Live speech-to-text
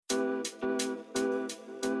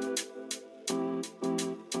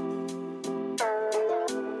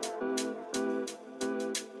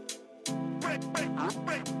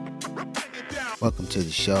Welcome to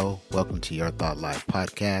the show. Welcome to Your Thought Life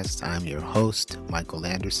podcast. I'm your host, Michael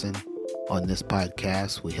Anderson. On this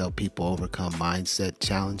podcast, we help people overcome mindset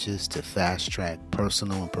challenges to fast track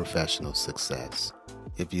personal and professional success.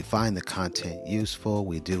 If you find the content useful,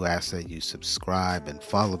 we do ask that you subscribe and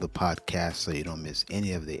follow the podcast so you don't miss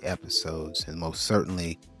any of the episodes. And most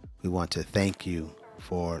certainly, we want to thank you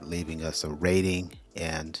for leaving us a rating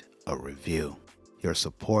and a review. Your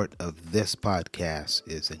support of this podcast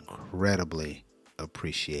is incredibly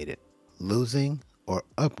appreciated. Losing or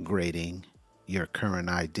upgrading your current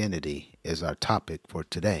identity is our topic for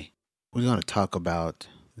today. We're going to talk about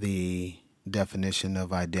the definition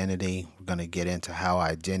of identity. We're going to get into how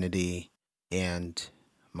identity and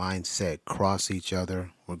mindset cross each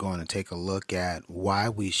other. We're going to take a look at why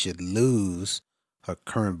we should lose a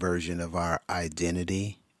current version of our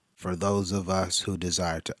identity. For those of us who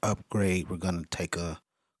desire to upgrade, we're going to take a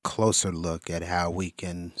closer look at how we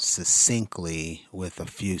can succinctly, with a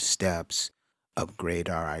few steps, upgrade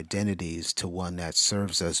our identities to one that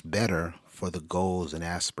serves us better for the goals and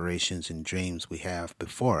aspirations and dreams we have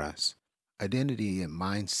before us. Identity and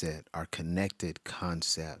mindset are connected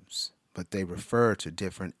concepts, but they refer to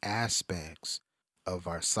different aspects of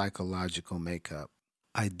our psychological makeup.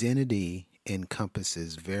 Identity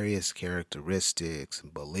encompasses various characteristics,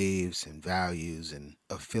 beliefs, and values and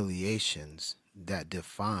affiliations that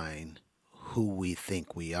define who we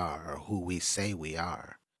think we are or who we say we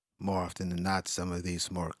are. More often than not, some of these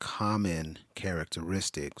more common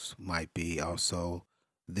characteristics might be also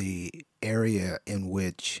the area in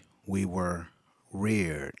which we were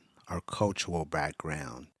reared, our cultural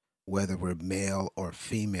background, whether we're male or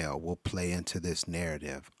female will play into this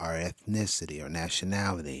narrative, our ethnicity or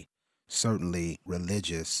nationality, certainly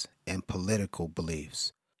religious and political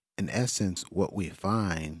beliefs. In essence, what we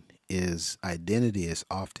find is identity is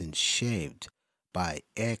often shaped by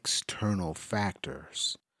external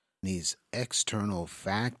factors. These external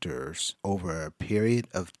factors over a period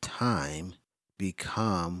of time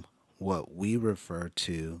become what we refer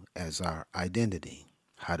to as our identity.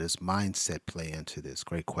 How does mindset play into this?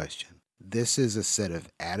 Great question. This is a set of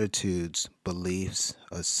attitudes, beliefs,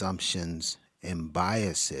 assumptions, and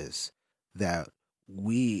biases that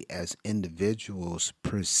we as individuals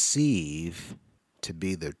perceive to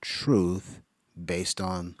be the truth based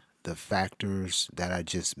on the factors that I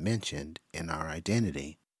just mentioned in our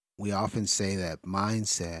identity. We often say that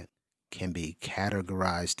mindset can be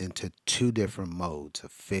categorized into two different modes: a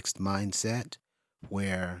fixed mindset,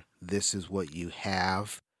 where this is what you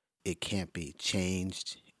have, it can't be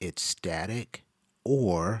changed, it's static,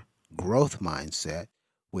 or growth mindset,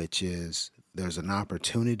 which is there's an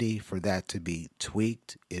opportunity for that to be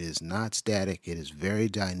tweaked. It is not static, it is very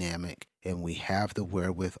dynamic, and we have the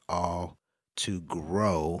wherewithal to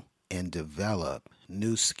grow and develop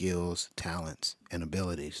new skills, talents, and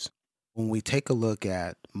abilities. When we take a look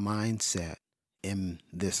at mindset and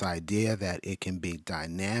this idea that it can be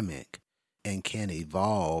dynamic and can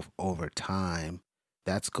evolve over time,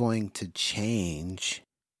 that's going to change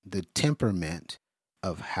the temperament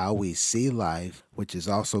of how we see life, which is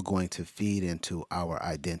also going to feed into our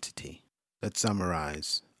identity. Let's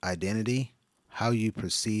summarize. Identity, how you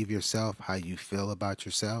perceive yourself, how you feel about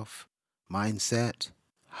yourself. Mindset,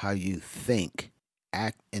 how you think,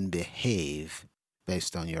 act, and behave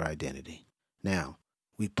based on your identity. Now,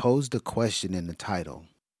 we posed a question in the title,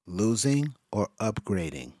 losing or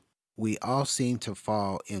upgrading. We all seem to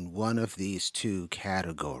fall in one of these two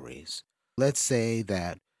categories. Let's say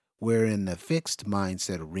that we're in the fixed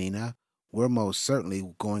mindset arena. We're most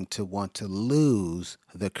certainly going to want to lose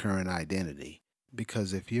the current identity.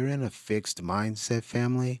 Because if you're in a fixed mindset,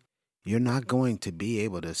 family, you're not going to be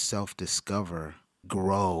able to self-discover,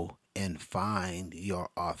 grow, and find your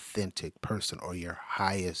authentic person or your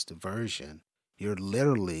highest version. You're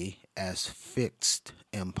literally, as fixed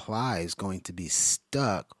implies, going to be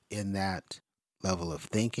stuck in that level of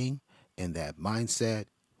thinking, in that mindset,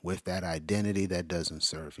 with that identity that doesn't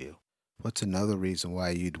serve you. What's another reason why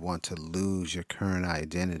you'd want to lose your current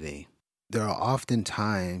identity? There are often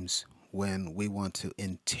times when we want to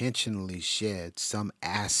intentionally shed some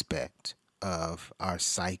aspect of our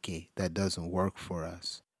psyche that doesn't work for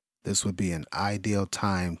us. This would be an ideal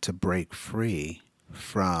time to break free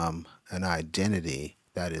from an identity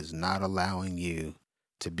that is not allowing you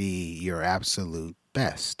to be your absolute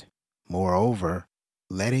best. Moreover,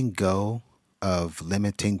 letting go of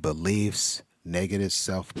limiting beliefs, negative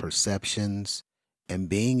self-perceptions, and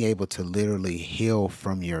being able to literally heal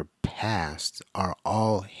from your past are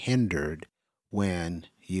all hindered when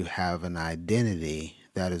you have an identity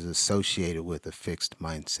that is associated with a fixed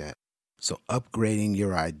mindset. So upgrading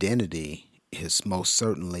your identity is most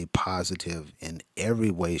certainly positive in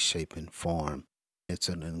every way, shape, and form. It's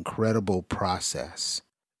an incredible process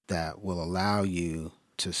that will allow you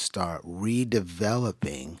to start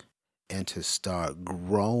redeveloping and to start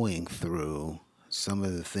growing through some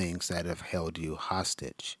of the things that have held you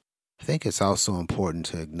hostage. I think it's also important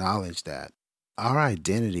to acknowledge that our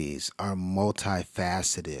identities are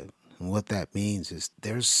multifaceted. And what that means is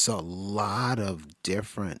there's a lot of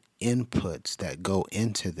different inputs that go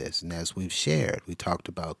into this. And as we've shared, we talked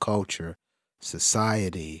about culture,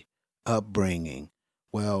 society, upbringing.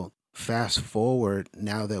 Well, fast forward,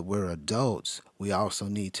 now that we're adults, we also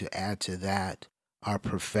need to add to that our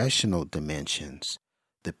professional dimensions,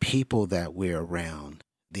 the people that we're around,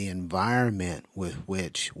 the environment with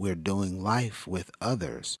which we're doing life with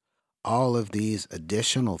others. All of these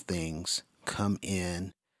additional things come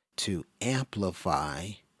in to amplify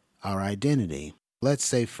our identity. Let's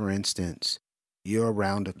say, for instance, you're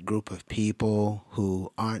around a group of people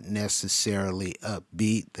who aren't necessarily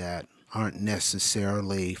upbeat, that aren't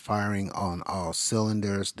necessarily firing on all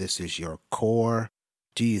cylinders. This is your core.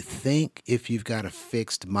 Do you think if you've got a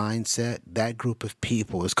fixed mindset, that group of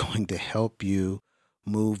people is going to help you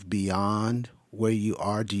move beyond where you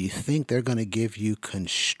are? Do you think they're going to give you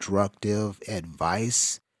constructive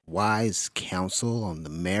advice, wise counsel on the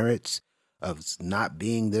merits of not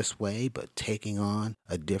being this way, but taking on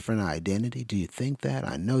a different identity? Do you think that?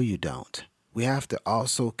 I know you don't. We have to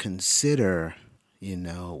also consider,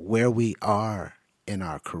 where we are in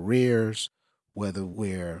our careers, whether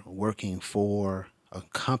we're working for a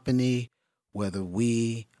company, whether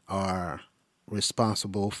we are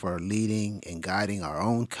responsible for leading and guiding our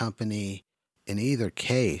own company. In either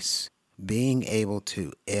case, being able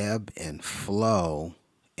to ebb and flow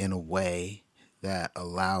in a way that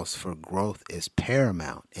allows for growth is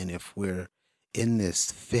paramount. And if we're in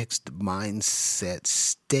this fixed mindset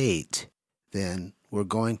state, then we're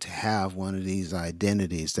going to have one of these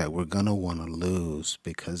identities that we're going to want to lose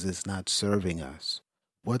because it's not serving us.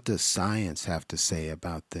 What does science have to say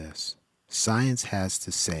about this? Science has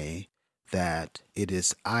to say that it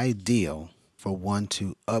is ideal for one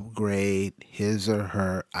to upgrade his or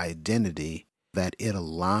her identity, that it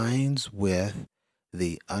aligns with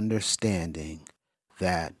the understanding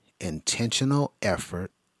that intentional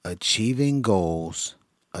effort, achieving goals,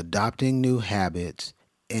 adopting new habits,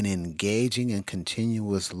 and engaging in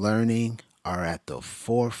continuous learning are at the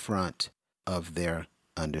forefront of their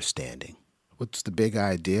understanding. What's the big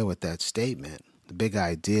idea with that statement? The big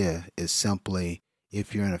idea is simply,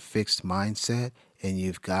 if you're in a fixed mindset and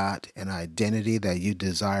you've got an identity that you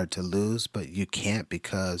desire to lose, but you can't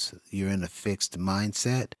because you're in a fixed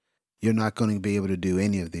mindset, you're not going to be able to do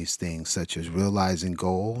any of these things, such as realizing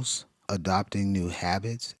goals, adopting new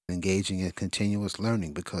habits, engaging in continuous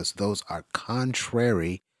learning, because those are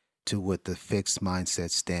contrary to what the fixed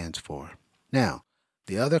mindset stands for. Now,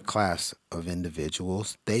 the other class of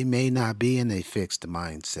individuals, they may not be in a fixed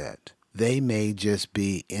mindset. They may just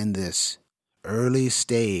be in this early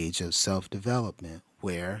stage of self-development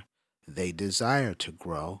where they desire to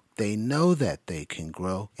grow. They know that they can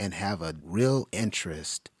grow and have a real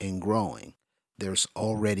interest in growing. There's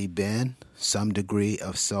already been some degree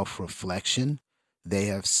of self-reflection. They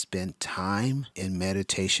have spent time in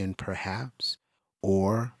meditation perhaps,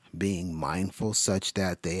 or being mindful such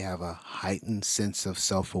that they have a heightened sense of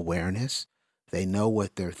self-awareness. They know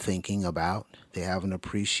what they're thinking about. They have an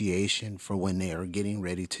appreciation for when they are getting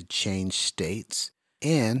ready to change states.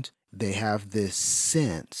 And they have this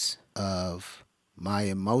sense of, my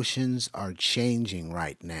emotions are changing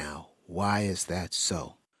right now. Why is that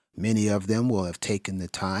so? Many of them will have taken the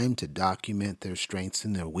time to document their strengths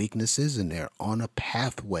and their weaknesses, and they're on a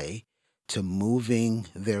pathway to moving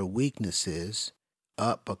their weaknesses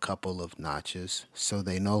up a couple of notches so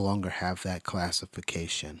they no longer have that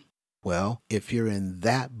classification. Well, if you're in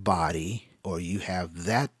that body or you have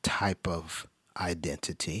that type of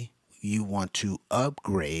identity, you want to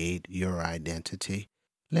upgrade your identity,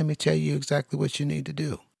 let me tell you exactly what you need to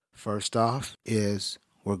do. First off is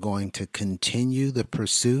we're going to continue the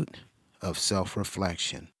pursuit of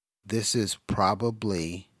self-reflection. This is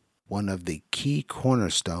probably one of the key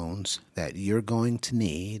cornerstones that you're going to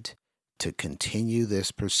need to continue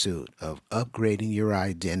this pursuit of upgrading your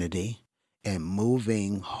identity and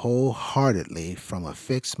moving wholeheartedly from a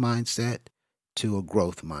fixed mindset to a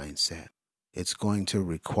growth mindset. It's going to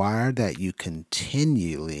require that you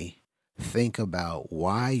continually think about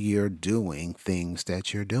why you're doing things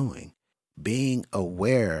that you're doing. Being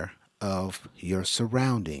aware of your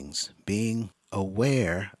surroundings, being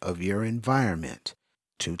aware of your environment.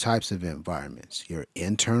 Two types of environments, your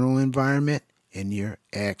internal environment and your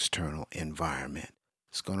external environment.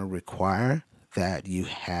 It's going to require that you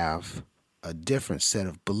have a different set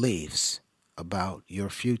of beliefs about your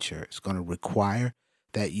future. It's going to require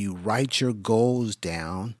that you write your goals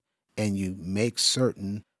down and you make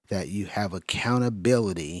certain that you have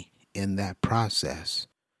accountability in that process.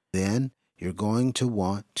 Then you're going to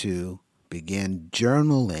want to begin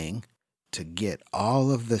journaling to get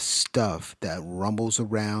all of the stuff that rumbles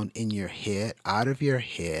around in your head out of your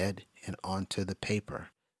head and onto the paper.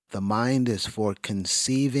 The mind is for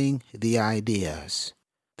conceiving the ideas.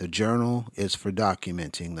 The journal is for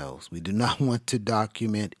documenting those. We do not want to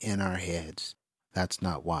document in our heads. That's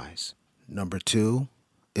not wise. Number 2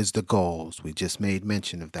 is the goals. We just made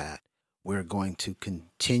mention of that. We're going to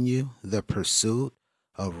continue the pursuit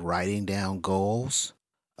of writing down goals,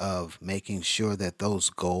 of making sure that those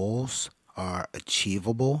goals are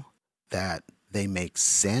achievable, that they make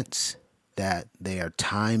sense, that they are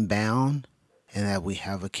time bound, and that we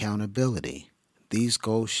have accountability. These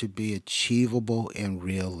goals should be achievable and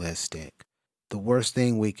realistic. The worst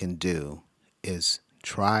thing we can do is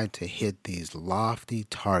try to hit these lofty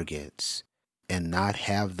targets and not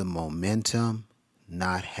have the momentum,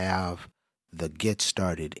 not have the get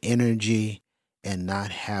started energy, and not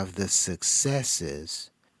have the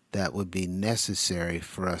successes that would be necessary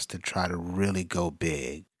for us to try to really go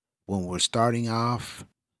big. When we're starting off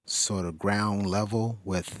sort of ground level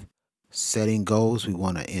with setting goals, we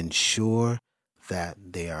want to ensure that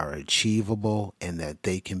they are achievable and that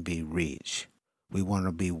they can be reached. We want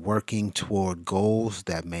to be working toward goals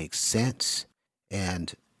that make sense.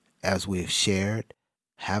 And as we've shared,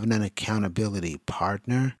 having an accountability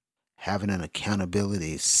partner, having an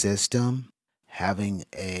accountability system, having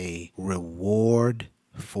a reward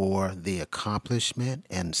for the accomplishment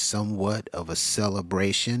and somewhat of a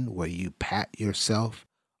celebration where you pat yourself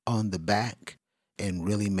on the back and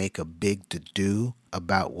really make a big to-do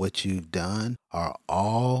about what you've done are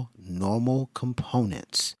all normal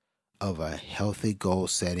components of a healthy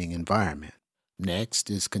goal-setting environment.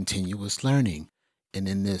 Next is continuous learning. And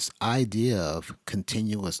in this idea of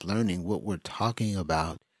continuous learning, what we're talking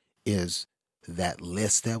about is that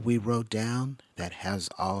list that we wrote down that has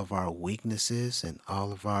all of our weaknesses and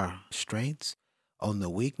all of our strengths. On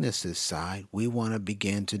the weaknesses side, we want to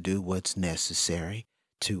begin to do what's necessary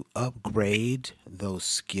to upgrade those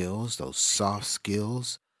skills, those soft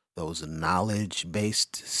skills, those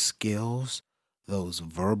knowledge-based skills, those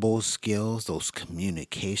verbal skills, those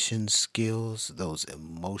communication skills, those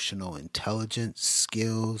emotional intelligence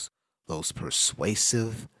skills, those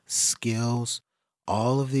persuasive skills.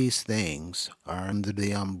 All of these things are under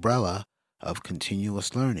the umbrella of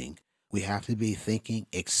continuous learning. We have to be thinking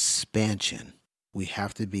expansion. We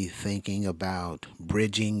have to be thinking about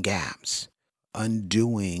bridging gaps,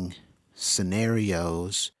 undoing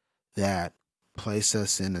scenarios that place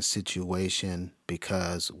us in a situation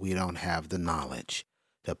because we don't have the knowledge,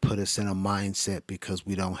 that put us in a mindset because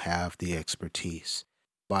we don't have the expertise.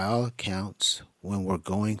 By all accounts, when we're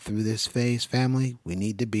going through this phase, family, we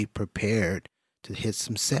need to be prepared to hit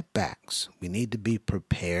some setbacks. We need to be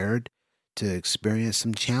prepared to experience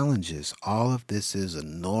some challenges. All of this is a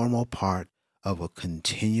normal part of a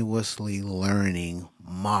continuously learning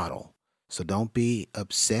model. So don't be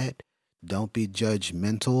upset. Don't be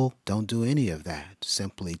judgmental. Don't do any of that.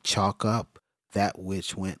 Simply chalk up that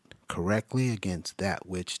which went correctly against that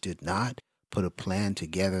which did not. Put a plan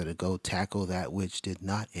together to go tackle that which did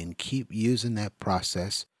not, and keep using that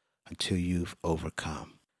process until you've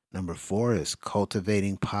overcome. Number 4 is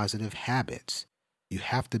cultivating positive habits. You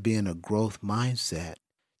have to be in a growth mindset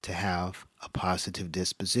to have a positive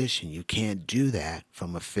disposition. You can't do that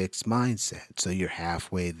from a fixed mindset. So you're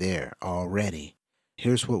halfway there already.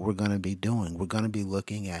 Here's what we're going to be doing. We're going to be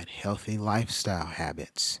looking at healthy lifestyle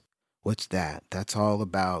habits. What's that? That's all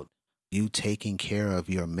about you taking care of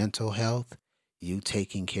your mental health, you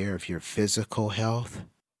taking care of your physical health,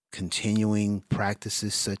 continuing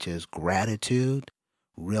practices such as gratitude,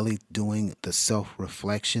 really doing the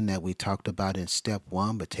self-reflection that we talked about in step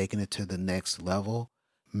 1, but taking it to the next level,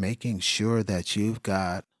 making sure that you've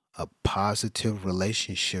got a positive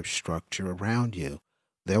relationship structure around you.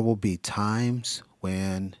 There will be times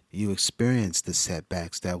when you experience the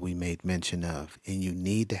setbacks that we made mention of, and you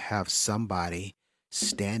need to have somebody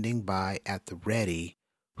standing by at the ready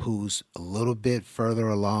who's a little bit further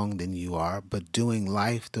along than you are, but doing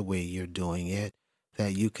life the way you're doing it,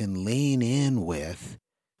 that you can lean in with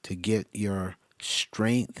to get your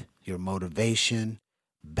strength, your motivation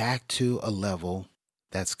back to a level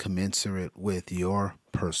that's commensurate with your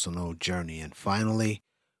personal journey. And finally,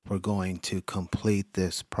 we're going to complete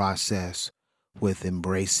this process with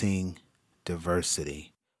embracing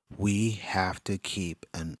diversity. We have to keep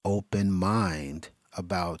an open mind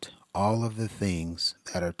about all of the things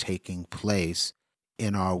that are taking place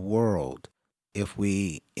in our world. If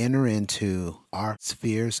we enter into our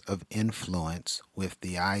spheres of influence with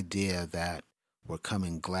the idea that we're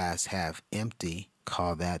coming glass half empty,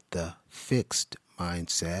 call that the fixed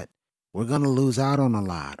mindset, we're going to lose out on a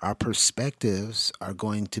lot. Our perspectives are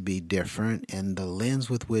going to be different, and the lens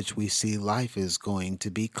with which we see life is going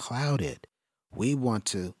to be clouded. We want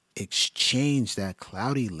to exchange that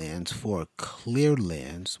cloudy lens for a clear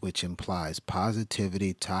lens, which implies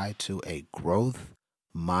positivity tied to a growth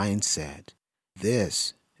mindset.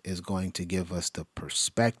 This is going to give us the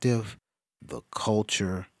perspective, the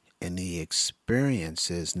culture, and the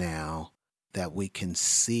experiences now that we can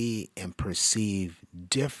see and perceive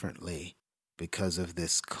differently because of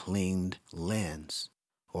this cleaned lens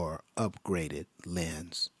or upgraded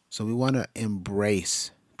lens. So we want to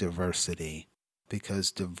embrace diversity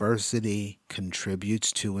because diversity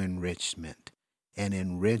contributes to enrichment, and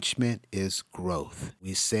enrichment is growth.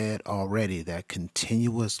 We said already that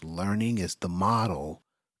continuous learning is the model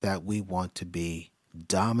that we want to be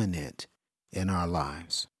dominant in our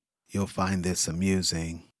lives. You'll find this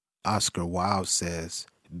amusing. Oscar Wilde says,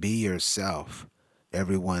 "Be yourself.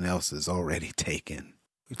 Everyone else is already taken."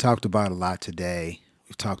 We talked about a lot today.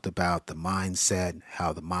 We talked about the mindset,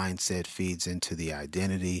 how the mindset feeds into the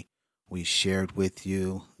identity. We shared with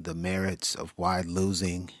you the merits of why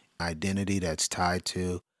losing identity that's tied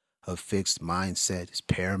to a fixed mindset is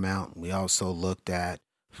paramount. We also looked at,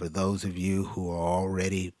 for those of you who are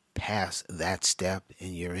already past that step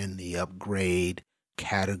and you're in the upgrade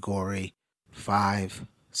category, 5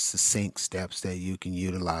 succinct steps that you can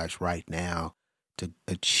utilize right now to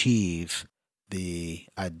achieve the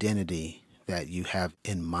identity that you have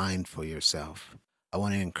in mind for yourself. I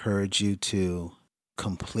want to encourage you to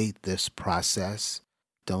complete this process.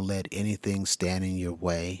 Don't let anything stand in your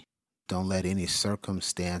way. Don't let any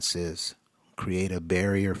circumstances create a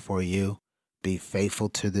barrier for you. Be faithful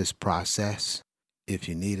to this process. If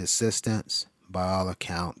you need assistance, by all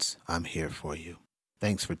accounts, I'm here for you.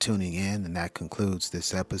 Thanks for tuning in, and that concludes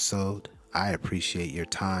this episode. I appreciate your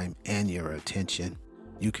time and your attention.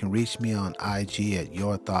 You can reach me on IG at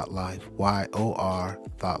Your Thought Life, YOR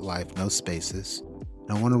Thought Life, no spaces.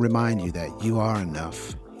 And I want to remind you that you are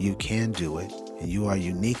enough, you can do it, and you are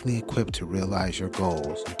uniquely equipped to realize your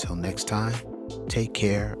goals. Until next time, take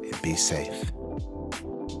care and be safe.